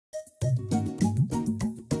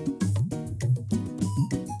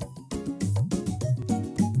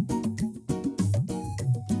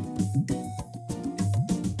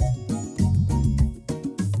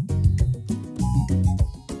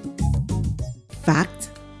Fact: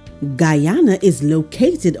 Guyana is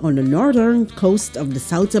located on the northern coast of the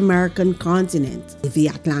South American continent, with the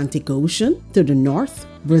Atlantic Ocean to the north,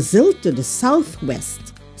 Brazil to the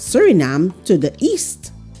southwest, Suriname to the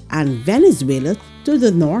east, and Venezuela to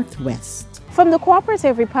the northwest. From the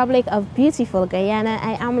Cooperative Republic of beautiful Guyana,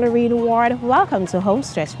 I am Lorraine Ward. Welcome to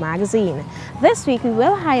Homestretch Magazine. This week we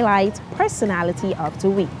will highlight Personality of the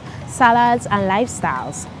Week, Salads and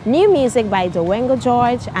Lifestyles, new music by Dwengo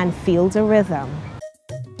George, and Feel the Rhythm.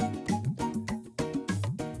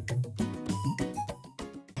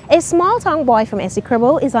 A small-town boy from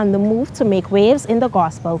Essequibo is on the move to make waves in the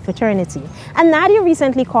gospel fraternity, and Nadia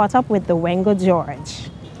recently caught up with Dwengo George.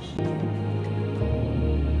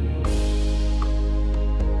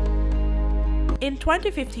 In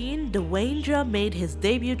 2015, Dwengo made his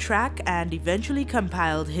debut track and eventually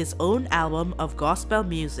compiled his own album of gospel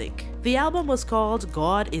music. The album was called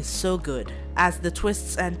God Is So Good. As the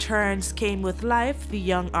twists and turns came with life, the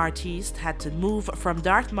young artist had to move from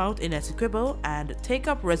Dartmouth in Essequibo and take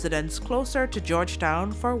up residence closer to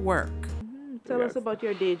Georgetown for work. Tell us about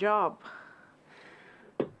your day job.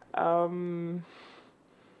 Well,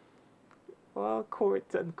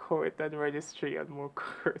 court and registry and more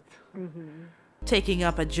court. Taking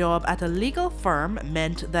up a job at a legal firm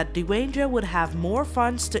meant that Dwengo would have more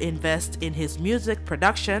funds to invest in his music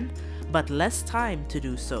production, but less time to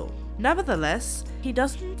do so. Nevertheless, he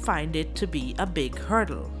doesn't find it to be a big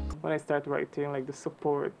hurdle. When I start writing, like the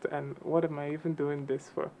support and what am I even doing this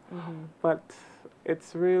for? But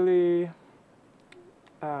it's really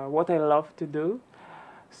what I love to do,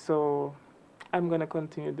 so I'm gonna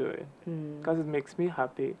continue doing it because it makes me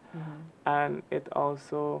happy, and it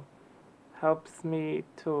also helps me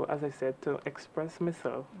to, as I said, to express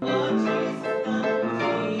myself.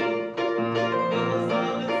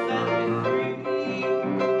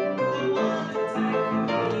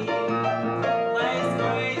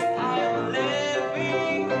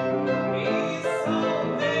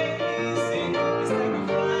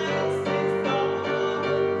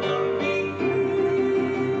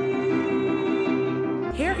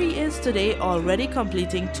 Here he is today, already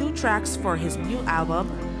completing 2 tracks for his new album,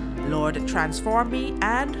 Lord Transform Me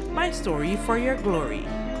and My Story for Your Glory.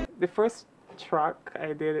 The first track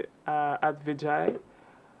I did at Vijay,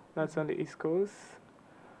 that's on the East Coast.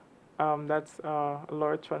 That's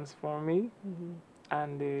Lord Transform Me.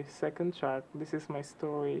 And the second track, This Is My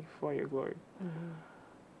Story for Your Glory.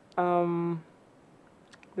 The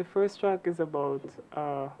first track is about,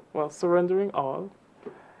 well, surrendering all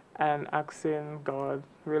and asking God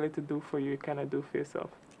really to do for you, you cannot do for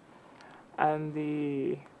yourself. And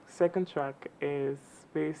the second track is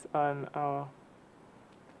based on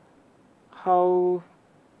how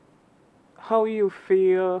you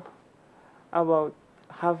feel about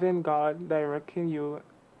having God directing you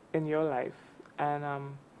in your life,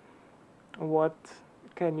 and what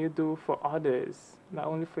can you do for others, not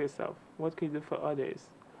only for yourself, what can you do for others,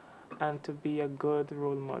 and to be a good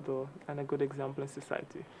role model and a good example in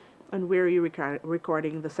society. And where are you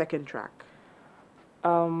recording the second track?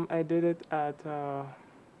 I did it at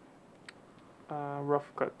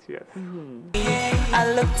Rough Cut, yes.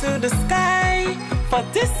 I look to the sky, for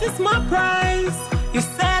this is my prize. You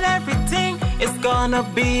said everything is gonna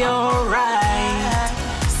be alright.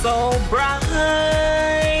 So bright,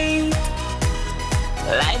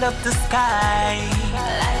 light up the sky,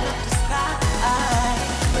 light up the sky.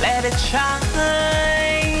 Let it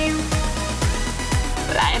shine,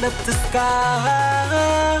 light up the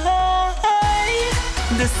sky.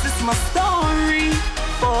 This is my story,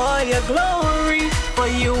 for your glory, for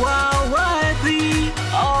you are worthy,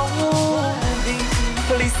 oh worthy.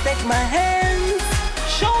 Please take my hands,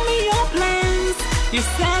 show me your plans. You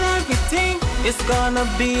said everything is gonna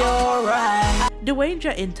be alright. Dwengo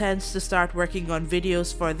intends to start working on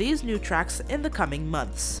videos for these new tracks in the coming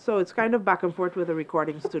months. So it's kind of back and forth with the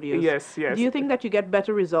recording studios. Yes, yes. Do you think that you get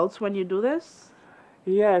better results when you do this?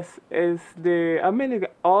 Yes, I mean,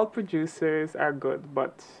 all producers are good,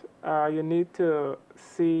 but you need to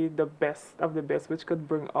see the best of the best, which could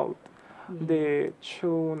bring out the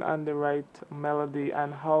tune and the right melody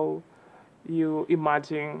and how you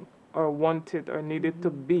imagine or want it or need it to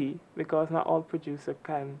be, because not all producer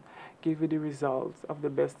can give you the results of the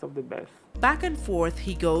best of the best. Back and forth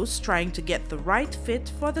he goes, trying to get the right fit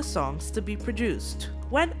for the songs to be produced.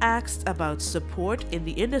 When asked about support in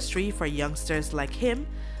the industry for youngsters like him,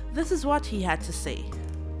 this is what he had to say.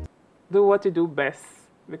 Do what you do best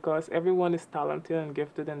because everyone is talented and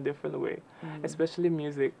gifted in different way, especially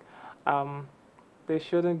music. They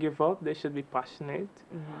shouldn't give up. They should be passionate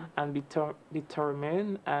and be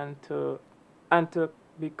determined and to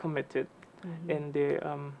be committed in their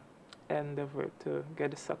endeavor to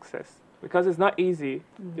get the success, because it's not easy.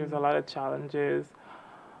 There's a lot of challenges,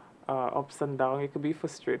 ups and downs. You could be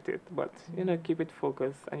frustrated, but keep it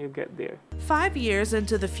focused and you get there. 5 years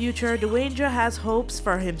into the future, Dwayne has hopes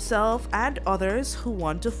for himself and others who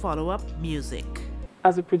want to follow up music.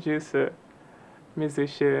 As a producer,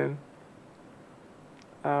 musician,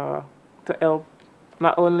 to help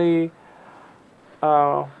not only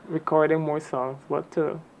recording more songs, but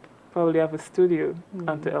to probably have a studio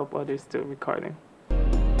and to help others to recording.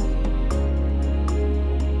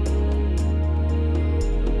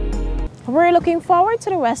 We're looking forward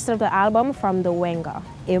to the rest of the album from Dwayne.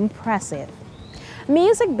 Impressive.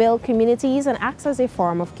 Music builds communities and acts as a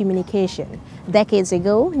form of communication. Decades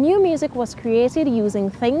ago, new music was created using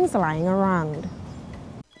things lying around.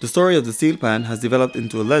 The story of the steel pan has developed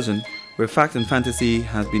into a legend where fact and fantasy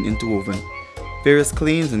has been interwoven. Various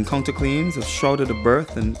claims and counterclaims have shrouded the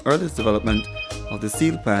birth and earliest development of the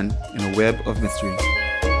steel pan in a web of mystery.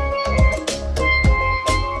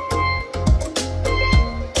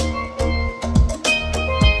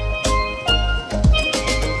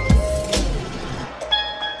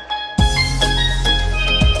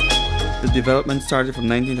 The development started from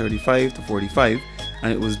 1935 to 45,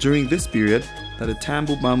 and it was during this period that the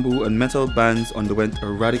tambour, bamboo and metal bands underwent a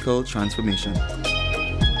radical transformation.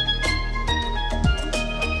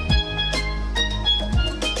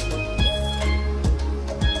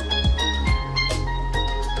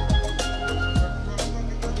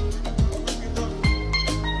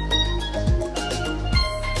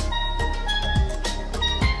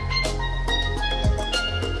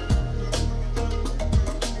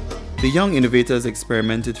 The young innovators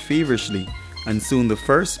experimented feverishly, and soon the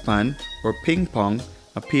first pan, or ping pong,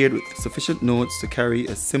 appeared with sufficient notes to carry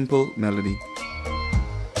a simple melody.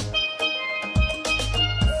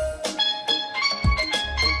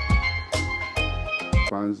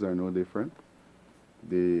 Pans are no different.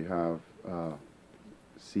 They have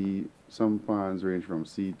C. Some pans range from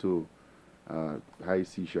C to high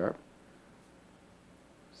C sharp.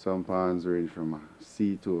 Some pans range from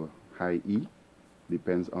C to high E.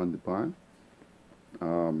 Depends on the pan.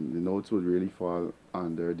 The notes would really fall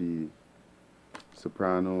under the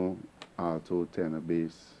soprano, alto, tenor,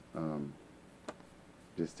 bass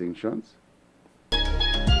distinctions.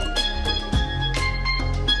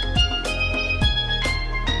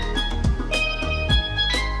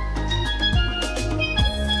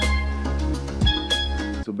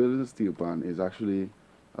 So building a steel pan is actually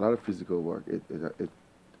a lot of physical work. It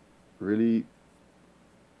really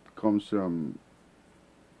comes from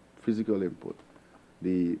physical input.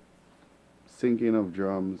 The sinking of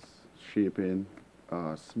drums, shaping,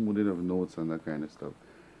 smoothing of notes and that kind of stuff.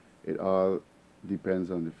 It all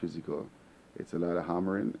depends on the physical. It's a lot of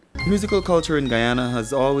hammering. Musical culture in Guyana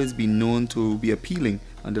has always been known to be appealing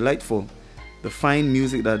and delightful. The fine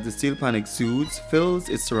music that the steel pan exudes fills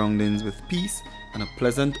its surroundings with peace and a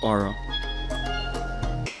pleasant aura.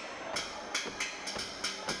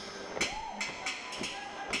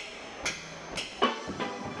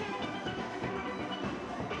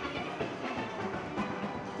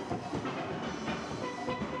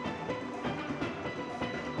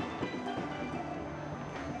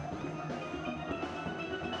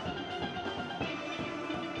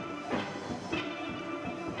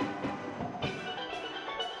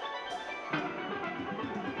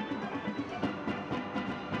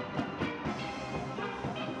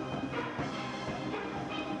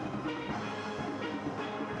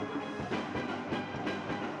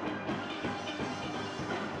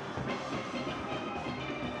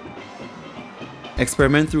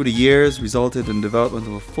 Experiment through the years resulted in the development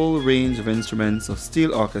of a full range of instruments of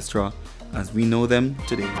steel orchestra as we know them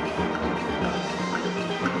today.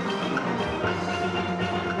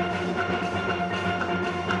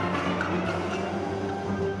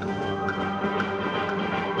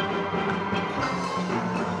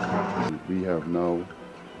 We have now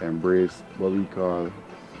embraced what we call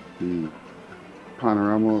the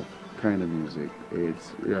panorama kind of music.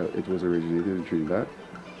 It was originated in Trinidad,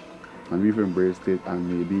 and we've embraced it and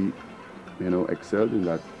maybe, excelled in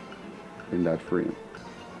that frame.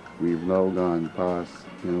 We've now gone past,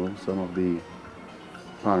 some of the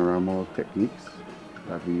panorama techniques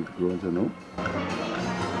that we've grown to know.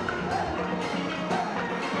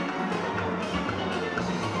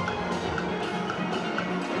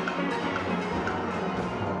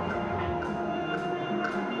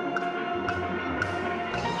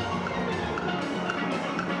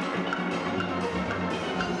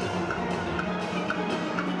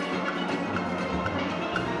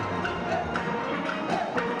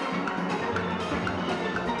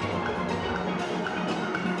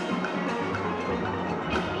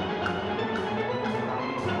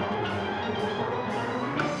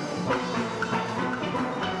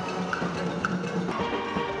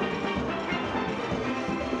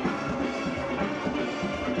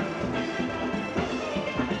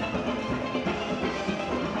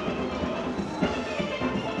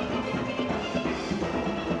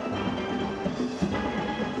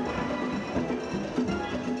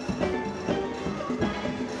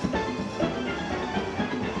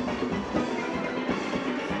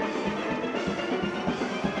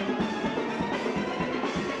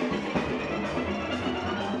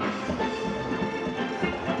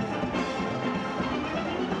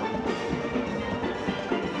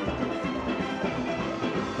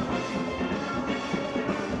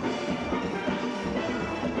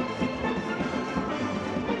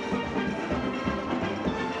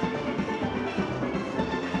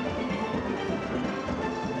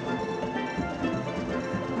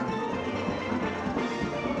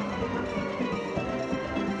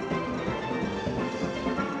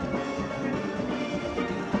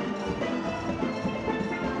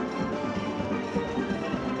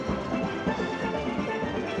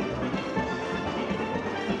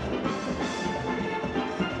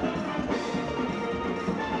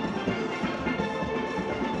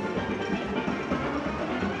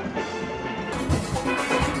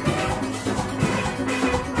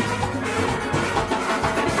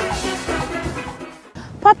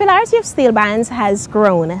 popularity of steel bands has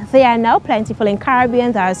grown. They are now plentiful in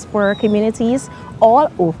Caribbean diaspora communities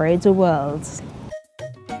all over the world.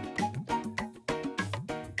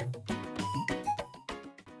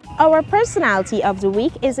 Our personality of the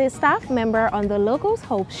week is a staff member on the Logos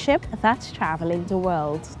Hope ship that's traveling the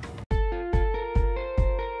world.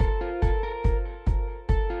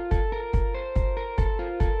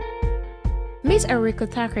 Meet Erica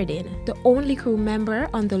Takardin, the only crew member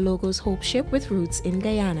on the Logos Hope ship with roots in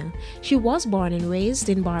Guyana. She was born and raised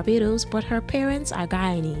in Barbados, but her parents are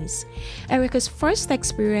Guyanese. Erica's first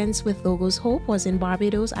experience with Logos Hope was in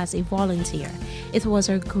Barbados as a volunteer. It was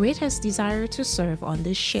her greatest desire to serve on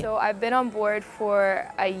this ship. So I've been on board for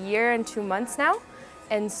a year and 2 months now,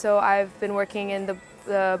 and so I've been working in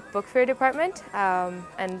the book fair department,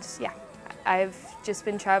 and yeah, I've just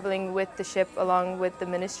been traveling with the ship along with the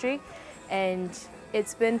ministry. And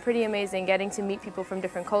it's been pretty amazing getting to meet people from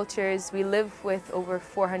different cultures. We live with over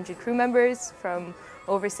 400 crew members from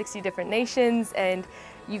over 60 different nations, and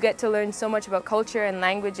you get to learn so much about culture and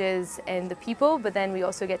languages and the people, but then we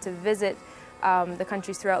also get to visit the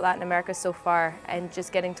countries throughout Latin America so far, and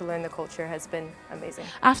just getting to learn the culture has been amazing.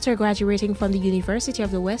 After graduating from the University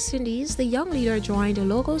of the West Indies, the young leader joined the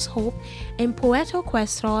Logos Hope in Puerto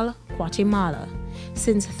Questral, Guatemala.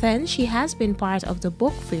 Since then, she has been part of the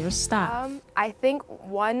book fair staff. I think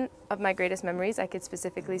one of my greatest memories I could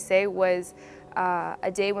specifically say was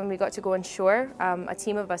a day when we got to go on shore. A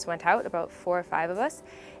team of us went out, about 4 or 5 of us,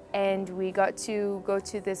 and we got to go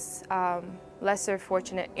to this lesser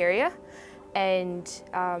fortunate area, and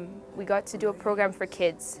we got to do a program for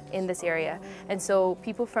kids in this area. And so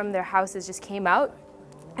people from their houses just came out,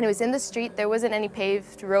 and it was in the street. There wasn't any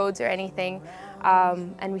paved roads or anything,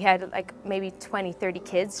 and we had like maybe 20, 30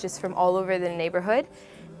 kids just from all over the neighborhood,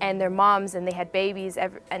 and their moms, and they had babies,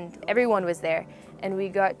 and everyone was there. And we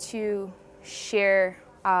got to share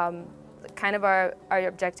kind of our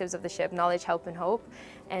objectives of the ship, knowledge, help, and hope,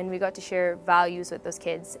 and we got to share values with those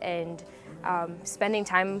kids, and spending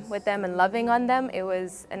time with them and loving on them. It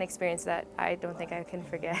was an experience that I don't think I can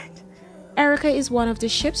forget. Erica is one of the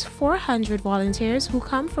ship's 400 volunteers who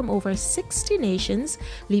come from over 60 nations,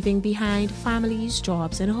 leaving behind families,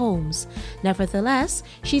 jobs, and homes. Nevertheless,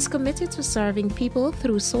 she's committed to serving people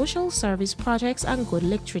through social service projects and good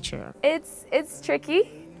literature. It's tricky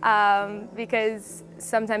because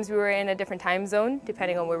sometimes we were in a different time zone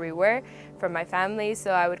depending on where we were from my family,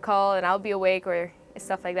 so I would call and I'll be awake or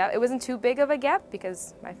stuff like that. It wasn't too big of a gap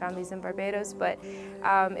because my family's in Barbados, but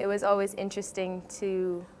it was always interesting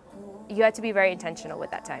to, you had to be very intentional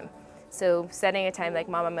with that time. So setting a time like,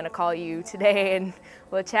 Mom, I'm going to call you today and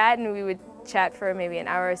we'll chat, and we would chat for maybe an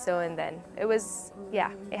hour or so, and then it was,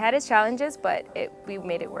 yeah, it had its challenges, but we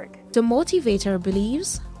made it work. The motivator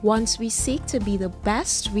believes once we seek to be the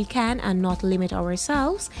best we can and not limit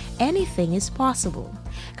ourselves, anything is possible.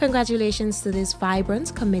 Congratulations to this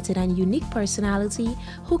vibrant, committed, and unique personality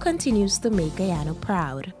who continues to make Guyana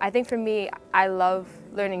proud. I think for me, I love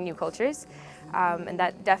learning new cultures. And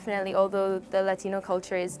that definitely, although the Latino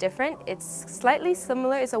culture is different, it's slightly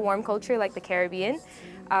similar. It's a warm culture like the Caribbean.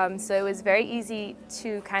 So it was very easy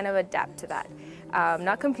to kind of adapt to that.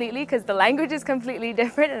 Not completely, because the language is completely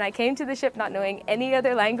different, and I came to the ship not knowing any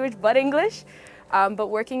other language but English. But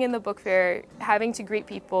working in the book fair, having to greet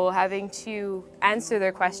people, having to answer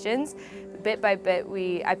their questions, bit by bit,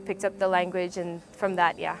 I picked up the language, and from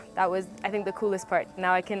that, yeah, that was, I think, the coolest part.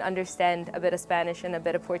 Now I can understand a bit of Spanish and a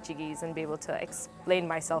bit of Portuguese and be able to explain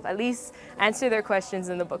myself, at least answer their questions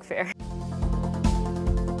in the book fair.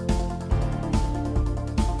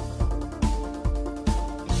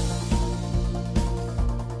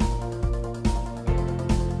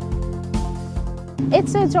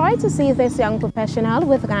 It's a joy to see this young professional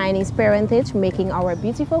with Guyanese parentage making our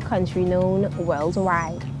beautiful country known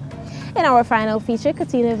worldwide. In our final feature,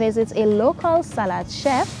 Katina visits a local salad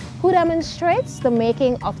chef who demonstrates the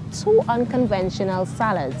making of 2 unconventional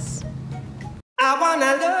salads. I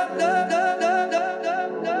wanna love.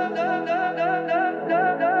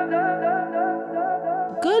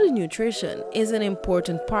 Good nutrition is an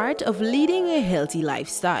important part of leading a healthy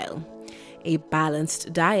lifestyle. A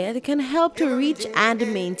balanced diet can help to reach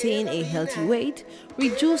and maintain a healthy weight,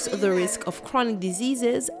 reduce the risk of chronic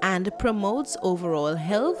diseases, and promotes overall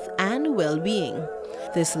health and well-being.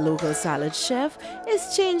 This local salad chef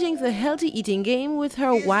is changing the healthy eating game with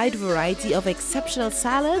her wide variety of exceptional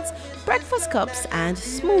salads, breakfast cups, and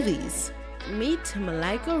smoothies. Meet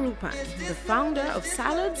Malaika Rupan, the founder of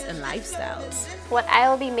Salads and Lifestyles. What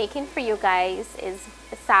I'll be making for you guys is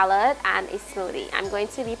a salad and a smoothie. I'm going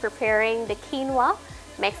to be preparing the quinoa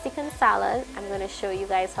Mexican salad. I'm going to show you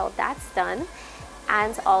guys how that's done.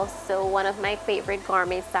 and also one of my favorite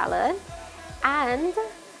gourmet salad. And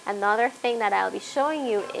another thing that I'll be showing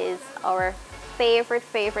you is our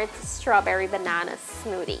favorite strawberry banana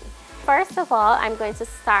smoothie. First of all, I'm going to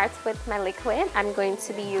start with my liquid. I'm going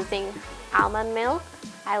to be using almond milk.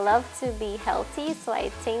 I love to be healthy, so I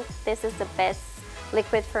think this is the best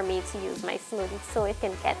liquid for me to use my smoothie, so it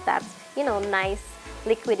can get that, you know, nice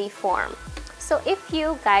liquidy form. So if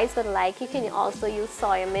you guys would like, you can also use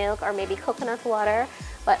soy milk or maybe coconut water,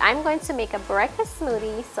 but I'm going to make a breakfast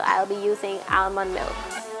smoothie, so I'll be using almond milk.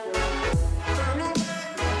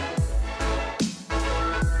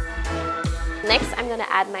 Next, I'm gonna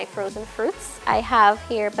add my frozen fruits. I have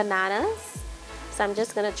here bananas, so I'm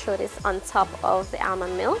just gonna throw this on top of the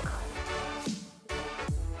almond milk.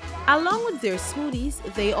 Along with their smoothies,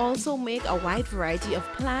 they also make a wide variety of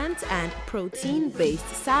plant and protein-based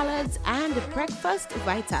salads and breakfast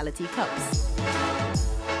vitality cups.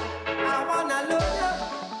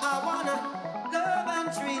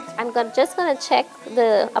 I'm just gonna check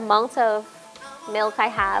the amount of milk I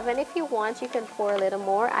have, and if you want, you can pour a little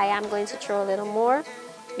more. I am going to throw a little more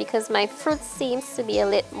because my fruit seems to be a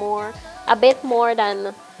bit more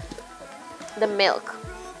than the milk.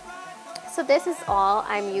 So this is all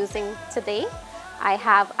I'm using today. I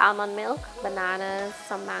have almond milk, bananas,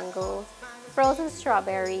 some mangoes, frozen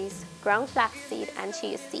strawberries, ground flaxseed, and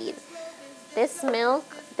chia seed. This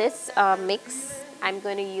mix I'm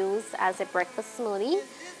going to use as a breakfast smoothie.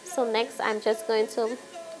 So next I'm just going to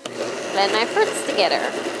blend my fruits together.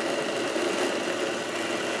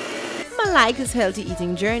 Malaika's healthy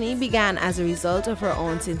eating journey began as a result of her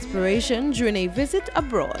aunt's inspiration during a visit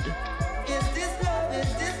abroad.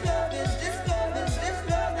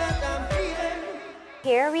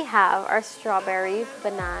 Here we have our strawberry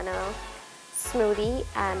banana smoothie,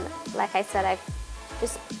 and like I said, I've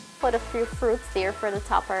just put a few fruits there for the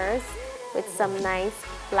toppers with some nice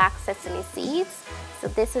black sesame seeds. So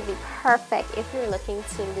this would be perfect if you're looking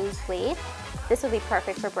to lose weight. This would be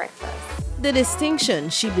perfect for breakfast. The distinction,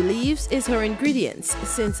 she believes, is her ingredients,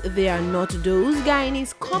 since they are not those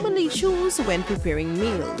Guyanese commonly choose when preparing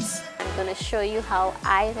meals. I'm going to show you how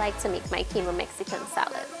I like to make my quinoa Mexican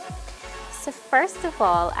salad. So first of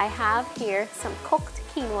all, I have here some cooked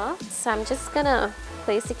quinoa. So I'm just going to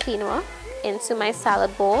place the quinoa into my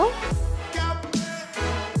salad bowl.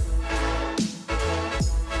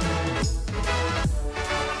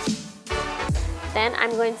 Then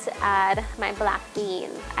I'm going to add my black bean.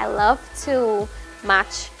 I love to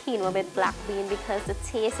match quinoa with black bean because the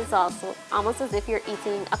taste is also almost as if you're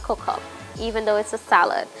eating a cook-up, even though it's a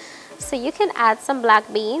salad. So you can add some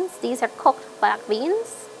black beans. These are cooked black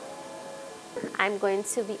beans. I'm going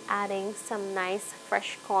to be adding some nice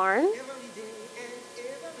fresh corn.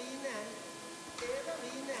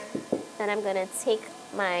 Then I'm going to take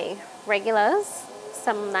my regulars,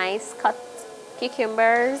 some nice cut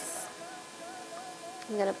cucumbers.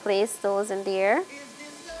 I'm going to place those in there.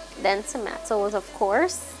 Then tomatoes, of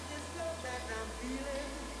course.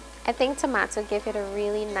 I think tomato gives it a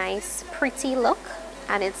really nice, pretty look,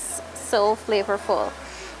 and it's so flavorful.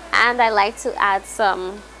 And I like to add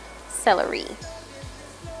some celery.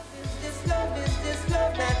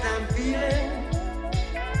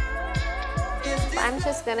 I'm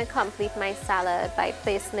just going to complete my salad by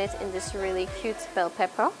placing it in this really cute bell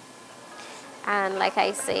pepper. And like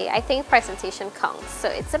I say, I think presentation counts, so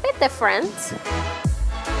it's a bit different.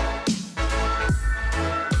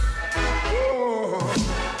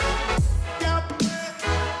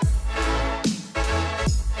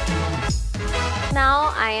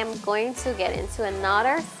 Now I am going to get into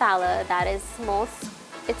another salad that is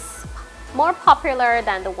it's more popular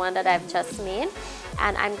than the one that I've just made,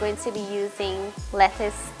 and I'm going to be using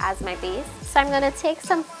lettuce as my base. So I'm going to take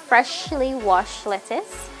some freshly washed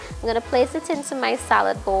lettuce. I'm going to place it into my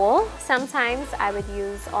salad bowl. Sometimes I would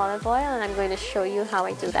use olive oil, and I'm going to show you how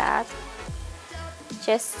I do that.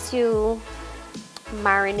 Just to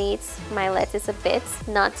marinate my lettuce a bit,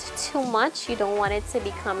 not too much. You don't want it to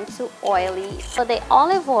become too oily. So the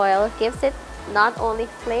olive oil gives it not only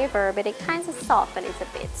flavor, but it kind of softens it a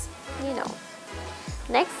bit, you know.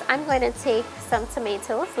 Next, I'm going to take some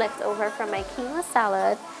tomatoes left over from my quinoa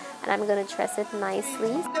salad, and I'm going to dress it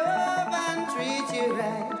nicely.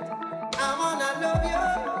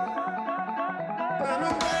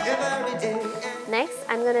 Next,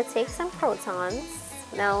 I'm going to take some croutons.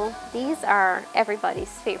 Now, these are everybody's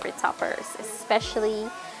favorite toppers, especially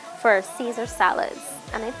for Caesar salads.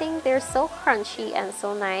 And I think they're so crunchy and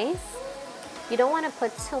so nice. You don't want to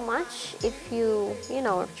put too much if you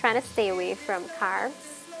know, trying to stay away from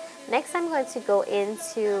carbs. Next, I'm going to go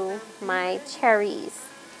into my cherries.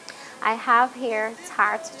 I have here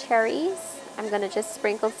tart cherries. I'm going to just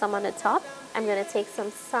sprinkle some on the top. I'm going to take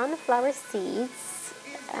some sunflower seeds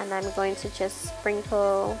and I'm going to just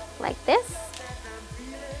sprinkle like this.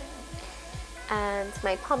 And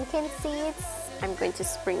my pumpkin seeds, I'm going to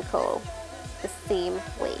sprinkle the same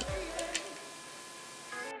way.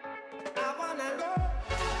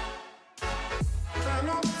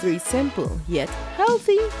 3 simple yet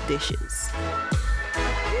healthy dishes.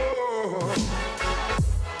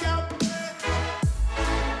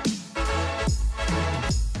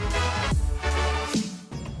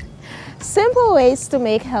 Simple ways to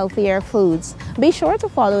make healthier foods. Be sure to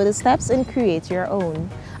follow the steps and create your own.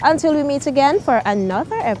 Until we meet again for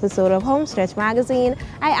another episode of Homestretch Magazine,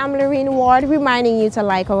 I am Lorene Ward, reminding you to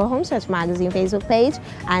like our Homestretch Magazine Facebook page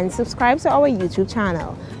and subscribe to our YouTube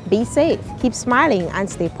channel. Be safe, keep smiling, and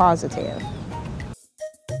stay positive.